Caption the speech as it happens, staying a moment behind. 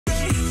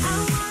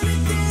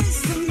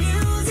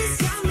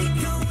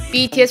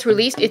BTS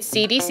released its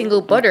CD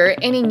single Butter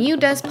and a new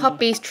dance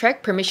pop-based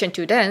track Permission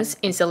to Dance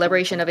in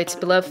celebration of its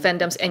beloved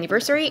fandom's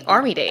anniversary,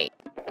 Army Day.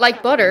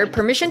 Like Butter,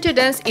 Permission to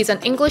Dance is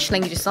an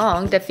English-language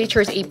song that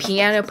features a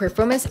piano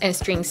performance and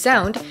string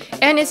sound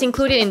and is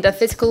included in the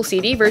physical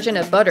CD version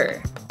of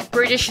Butter.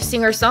 British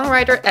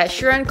singer-songwriter Ed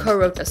Sheeran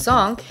co-wrote the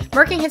song,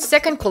 marking his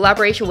second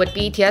collaboration with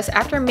BTS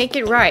after Make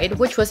It Right,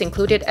 which was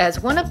included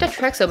as one of the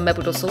tracks of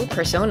Mabudosul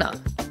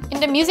Persona. In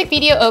the music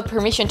video of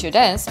Permission to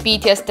Dance,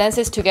 BTS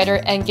dances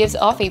together and gives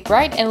off a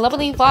bright and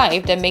lovely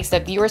vibe that makes the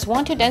viewers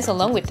want to dance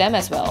along with them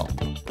as well.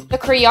 The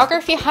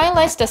choreography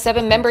highlights the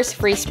 7 members'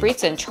 free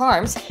spirits and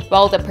charms,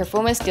 while the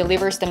performance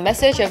delivers the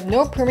message of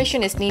no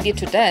permission is needed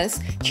to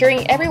dance,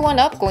 cheering everyone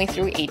up going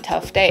through a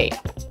tough day.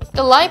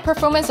 The live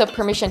performance of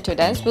Permission to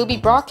Dance will be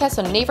broadcast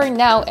on Naver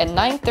Now at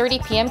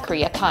 9:30 p.m.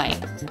 Korea time.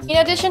 In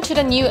addition to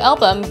the new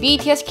album,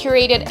 BTS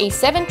curated a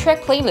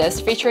 7-track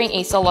playlist featuring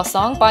a solo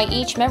song by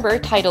each member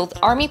titled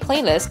Army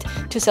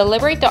Playlist to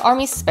celebrate the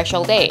Army's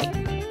special day.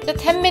 The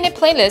 10-minute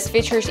playlist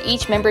features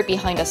each member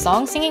behind a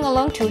song singing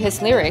along to his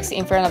lyrics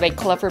in front of a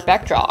colorful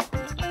backdrop.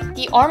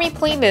 The Army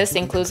playlist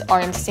includes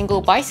RM's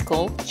single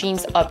Bicycle,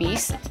 Jin's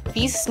Abyss,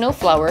 V's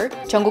Snowflower,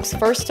 Jungkook's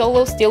first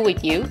solo Still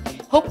With You,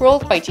 Hope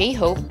Rolled by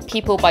J-Hope,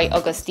 People by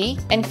Augusti,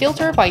 and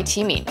Filter by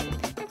Jimin.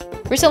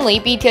 Recently,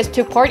 BTS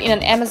took part in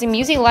an Amazon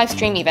Music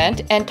livestream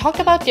event and talked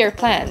about their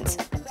plans.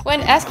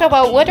 When asked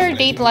about whether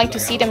they'd like to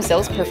see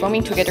themselves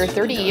performing together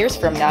 30 years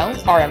from now,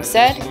 RM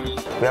said,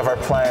 "We have our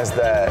plans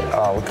that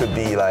we could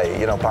be like,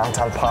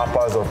 Bangtan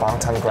Papas or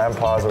Bangtan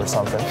Grandpas or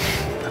something.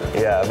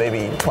 Yeah,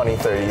 maybe 20,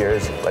 30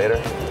 years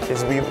later.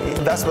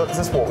 That's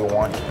what we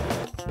want."